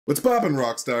What's poppin',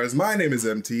 Rockstars? My name is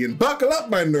MT, and buckle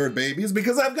up, my nerd babies,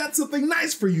 because I've got something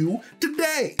nice for you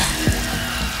today.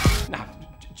 Now,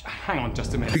 hang on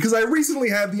just a minute. Because I recently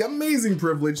had the amazing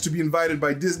privilege to be invited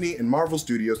by Disney and Marvel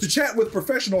Studios to chat with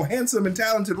professional, handsome, and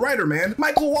talented writer man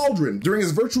Michael Waldron during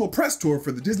his virtual press tour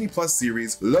for the Disney Plus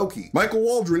series Loki. Michael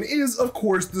Waldron is, of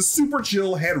course, the super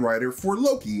chill head writer for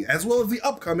Loki, as well as the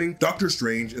upcoming Doctor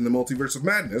Strange in the Multiverse of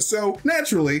Madness, so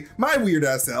naturally, my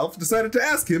weird-ass self decided to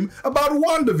ask him about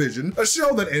WandaVision, a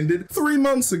show that ended 3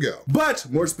 months ago. But,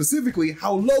 more specifically,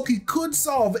 how Loki could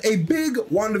solve a big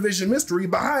WandaVision mystery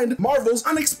behind Marvel's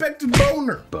unexpected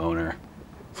boner.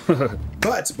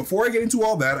 But before I get into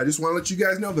all that, I just want to let you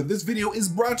guys know that this video is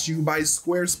brought to you by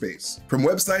Squarespace. From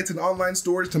websites and online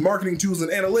stores to marketing tools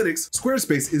and analytics,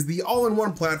 Squarespace is the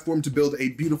all-in-one platform to build a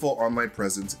beautiful online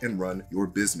presence and run your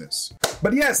business.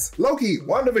 But yes, Loki,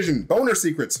 WandaVision, boner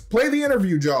secrets. Play the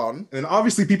interview, John. And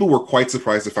obviously people were quite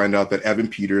surprised to find out that Evan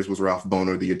Peters was Ralph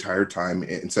Bohner the entire time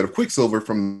instead of Quicksilver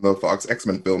from the Fox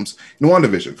X-Men films in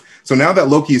WandaVision. So now that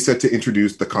Loki is set to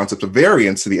introduce the concept of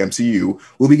variants to the MCU,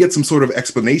 will we get some sort of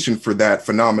explanation for that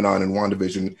phenomenon in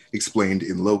WandaVision explained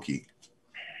in Loki?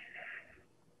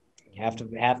 You have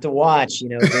to watch, you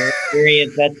know,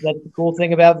 variants. That's the cool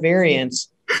thing about variants.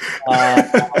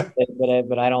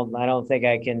 But I don't think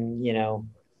I can, you know,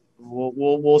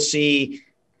 we'll see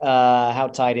how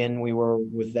tied in we were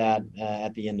with that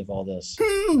at the end of all this.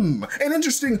 An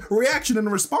interesting reaction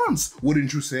and response,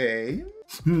 wouldn't you say?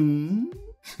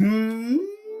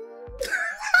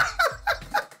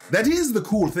 That is the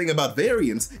cool thing about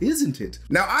variants, isn't it?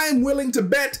 Now, I am willing to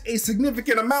bet a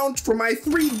significant amount for my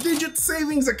 3-digit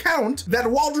savings account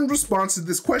that Waldron's response to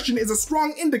this question is a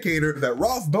strong indicator that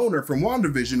Ralph Bohner from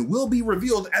WandaVision will be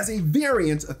revealed as a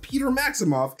variant of Peter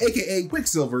Maximoff, aka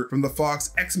Quicksilver from the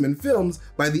Fox X-Men films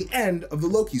by the end of the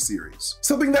Loki series.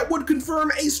 Something that would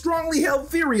confirm a strongly held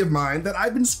theory of mine that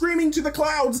I've been screaming to the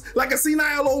clouds like a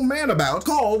senile old man about,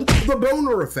 called the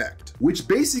Bohner effect, which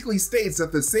basically states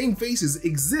that the same faces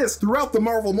exist throughout the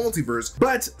Marvel multiverse,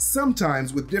 but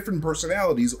sometimes with different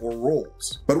personalities or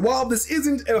roles. But while this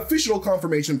isn't an official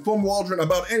confirmation from Waldron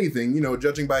about anything, you know,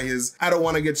 judging by his "I don't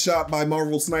want to get shot by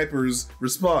Marvel snipers"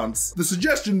 response, the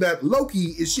suggestion that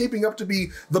Loki is shaping up to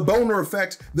be the Bohner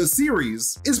effect, the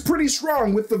series, is pretty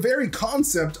strong, with the very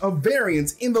concept of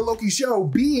variants in the Loki show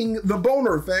being the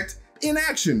Bohner effect in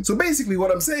action. So basically what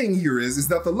I'm saying here is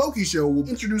that the Loki show will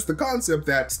introduce the concept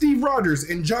that Steve Rogers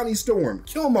and Johnny Storm,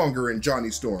 Killmonger and Johnny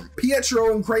Storm,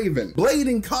 Pietro and Kraven, Blade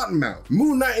and Cottonmouth,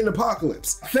 Moon Knight and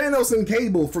Apocalypse, Thanos and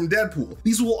Cable from Deadpool,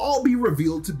 these will all be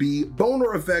revealed to be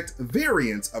Bohner effect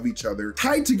variants of each other,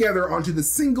 tied together onto the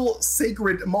single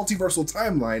sacred multiversal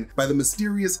timeline by the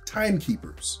mysterious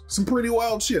timekeepers. Some pretty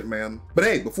wild shit, man. But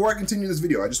hey, before I continue this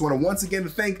video, I just want to once again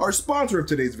thank our sponsor of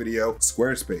today's video,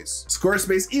 Squarespace.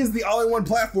 Squarespace is the all-in-one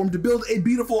platform to build a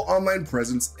beautiful online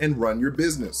presence and run your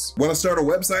business. Want to start a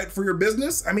website for your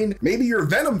business? I mean, maybe your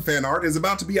Venom fan art is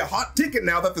about to be a hot ticket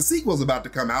now that the sequel's about to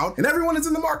come out and everyone is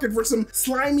in the market for some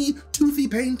slimy, toothy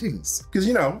paintings. Because,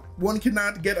 you know, one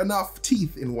cannot get enough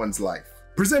teeth in one's life.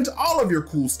 Present all of your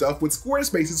cool stuff with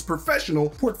Squarespace's professional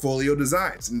portfolio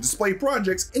designs and display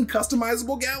projects in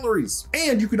customizable galleries.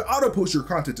 And you can auto-post your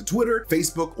content to Twitter,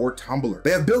 Facebook, or Tumblr.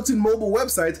 They have built-in mobile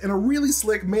websites and a really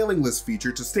slick mailing list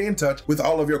feature to stay in touch with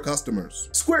all of your customers.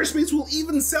 Squarespace will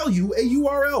even sell you a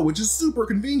URL, which is super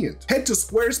convenient. Head to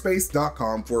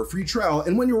squarespace.com for a free trial,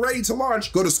 and when you're ready to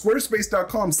launch, go to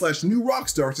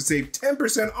squarespace.com/newrockstars to save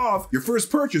 10% off your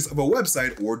first purchase of a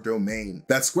website or domain.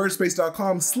 That's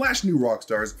squarespace.com/newrockstars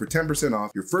for 10%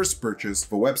 off your first purchase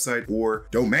of a website or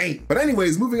domain. But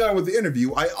anyways, moving on with the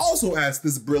interview, I also asked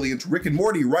this brilliant Rick and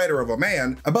Morty writer of a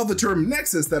man about the term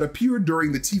Nexus that appeared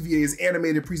during the TVA's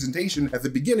animated presentation at the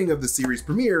beginning of the series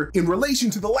premiere in relation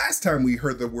to the last time we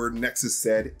heard the word Nexus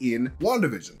said in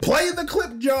WandaVision. Play the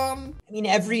clip, John. I mean,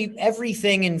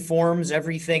 everything informs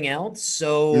everything else.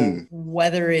 So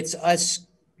whether it's us,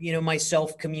 you know,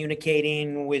 myself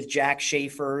communicating with Jack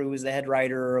Schaefer, who was the head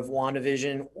writer of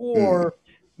WandaVision, or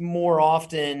more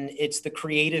often it's the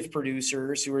creative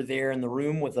producers who are there in the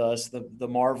room with us, the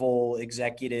Marvel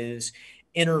executives,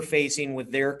 interfacing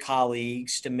with their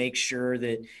colleagues to make sure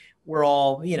that we're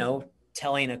all, you know,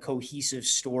 telling a cohesive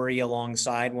story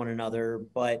alongside one another.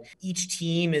 But each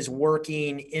team is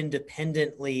working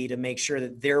independently to make sure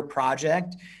that their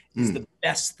project is the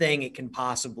best thing it can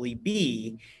possibly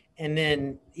be. And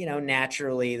then, you know,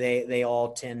 naturally they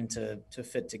all tend to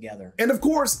fit together. And of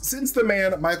course, since the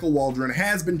man Michael Waldron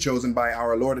has been chosen by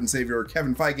our Lord and Savior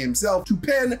Kevin Feige himself to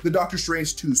pen the Doctor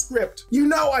Strange 2 script, you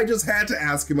know I just had to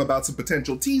ask him about some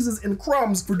potential teases and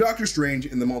crumbs for Doctor Strange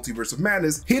in the Multiverse of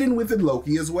Madness hidden within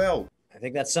Loki as well.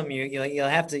 think that's something you'll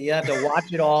have to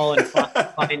watch it all and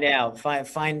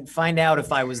find out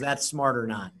if I was that smart or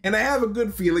not. And I have a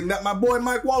good feeling that my boy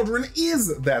Mike Waldron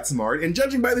is that smart, and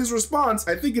judging by this response,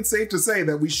 I think it's safe to say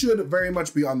that we should very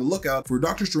much be on the lookout for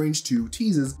Doctor Strange 2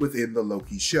 teases within the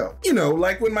Loki show. You know,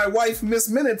 like when my wife Miss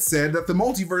Minutes said that the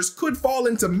multiverse could fall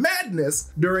into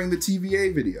madness during the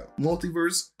TVA video.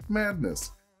 Multiverse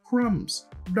Madness. Crumbs.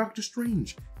 Doctor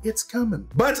Strange. It's coming.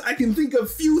 But I can think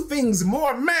of few things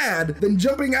more mad than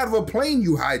jumping out of a plane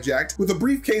you hijacked with a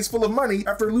briefcase full of money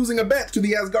after losing a bet to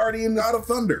the Asgardian God of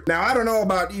Thunder. Now, I don't know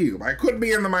about you, I could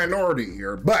be in the minority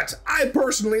here, but I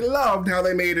personally loved how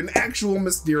they made an actual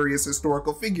mysterious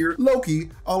historical figure,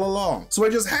 Loki, all along. So I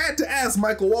just had to ask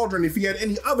Michael Waldron if he had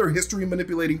any other history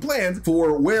manipulating plans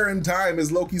for where in time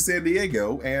is Loki San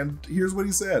Diego, and here's what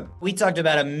he said. We talked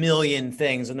about a million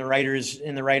things in the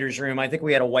writers room. I think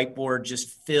we had a whiteboard just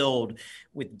filled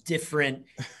with different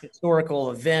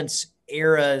historical events,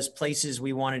 eras, places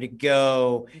we wanted to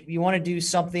go. We want to do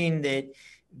something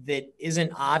that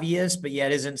isn't obvious, but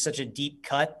yet isn't such a deep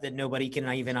cut that nobody can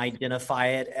even identify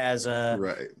it as a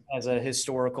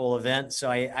historical event. So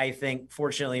I think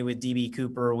fortunately with DB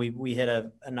Cooper, we hit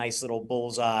a nice little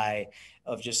bullseye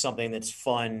of just something that's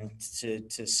fun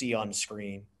to see on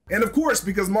screen. And of course,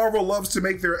 because Marvel loves to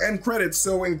make their end credits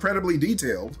so incredibly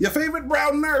detailed, your favorite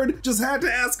brown nerd just had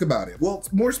to ask about it. Well,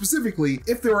 more specifically,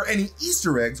 if there are any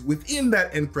Easter eggs within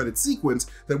that end credit sequence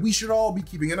that we should all be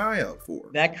keeping an eye out for.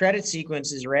 That credit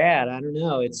sequence is rad. I don't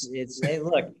know. Hey,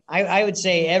 look, I would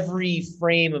say every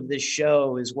frame of this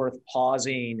show is worth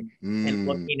pausing and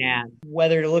looking at,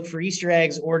 whether to look for Easter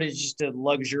eggs or to just to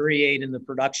luxuriate in the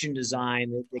production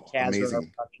design that Kaz, our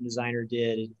production designer,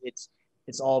 did.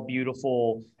 It's all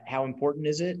beautiful. How important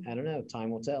is it? I don't know.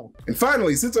 Time will tell. And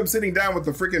finally, since I'm sitting down with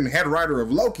the freaking head writer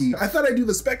of Loki, I thought I'd do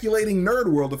the speculating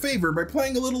nerd world a favor by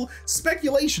playing a little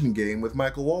speculation game with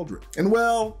Michael Waldron. And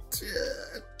well,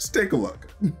 just take a look.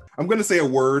 I'm going to say a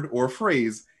word or a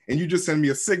phrase, and you just send me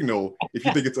a signal if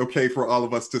you think it's okay for all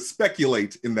of us to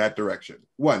speculate in that direction.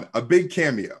 1, a big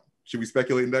cameo. Should we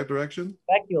speculate in that direction?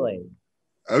 Speculate.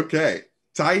 Okay.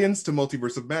 Tie-ins to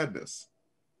Multiverse of Madness.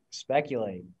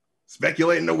 Speculate.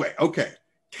 Speculating away. Okay.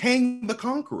 Kang the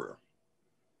Conqueror.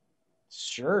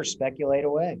 Sure. Speculate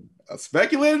away.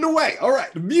 Speculating away. All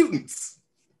right. The mutants.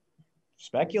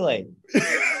 Speculate.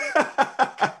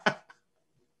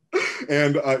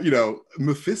 And,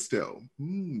 Mephisto.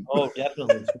 Oh,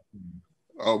 definitely.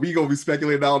 Oh, we going to be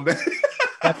speculating all day.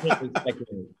 Definitely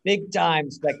speculate. Big time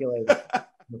speculate.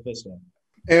 Mephisto.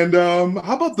 And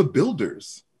how about the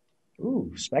Builders?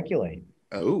 Ooh, speculate.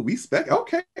 Oh,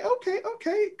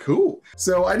 okay, cool.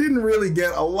 So I didn't really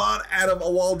get a lot out of a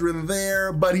Waldron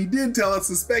there, but he did tell us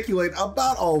to speculate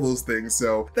about all those things.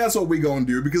 So that's what we gonna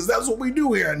do, because that's what we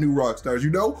do here at New Rockstars. You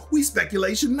know, we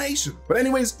Speculation Nation. But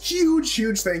anyways,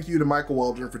 huge thank you to Michael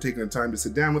Waldron for taking the time to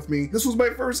sit down with me. This was my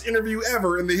first interview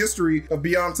ever in the history of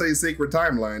Beyonce's Sacred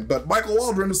Timeline, but Michael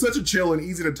Waldron was such a chill and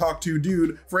easy to talk to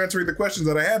dude for answering the questions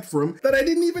that I had for him that I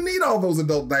didn't even need all those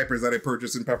adult diapers that I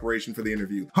purchased in preparation for the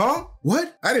interview. Huh? What?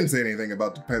 I didn't say anything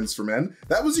about Depends for Men.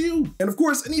 That was you. And of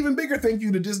course, an even bigger thank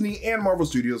you to Disney and Marvel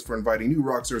Studios for inviting New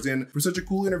Rockstars in for such a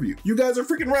cool interview. You guys are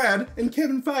freaking rad, and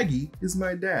Kevin Feige is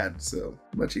my dad, so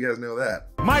let you guys know that.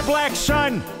 My black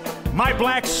son! My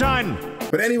black son!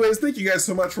 But anyways, thank you guys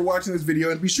so much for watching this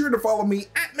video, and be sure to follow me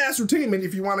at MasterTainment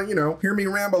if you want to, hear me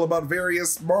ramble about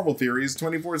various Marvel theories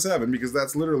 24/7, because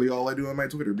that's literally all I do on my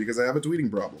Twitter, because I have a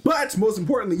tweeting problem. But most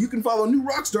importantly, you can follow New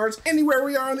Rockstars anywhere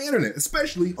we are on the internet,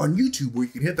 especially on YouTube, where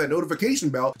you can hit that notification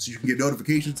bell so you can get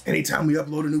notifications anytime we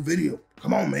upload a new video.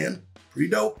 Come on, man. Pretty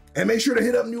dope. And make sure to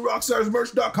hit up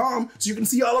newrockstarsmerch.com so you can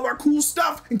see all of our cool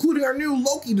stuff, including our new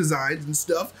Loki designs and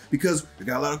stuff, because we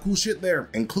got a lot of cool shit there,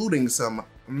 including some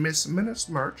Miss Minutes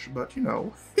merch, but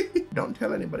don't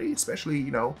tell anybody, especially,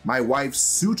 my wife's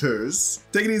suitors.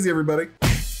 Take it easy, everybody.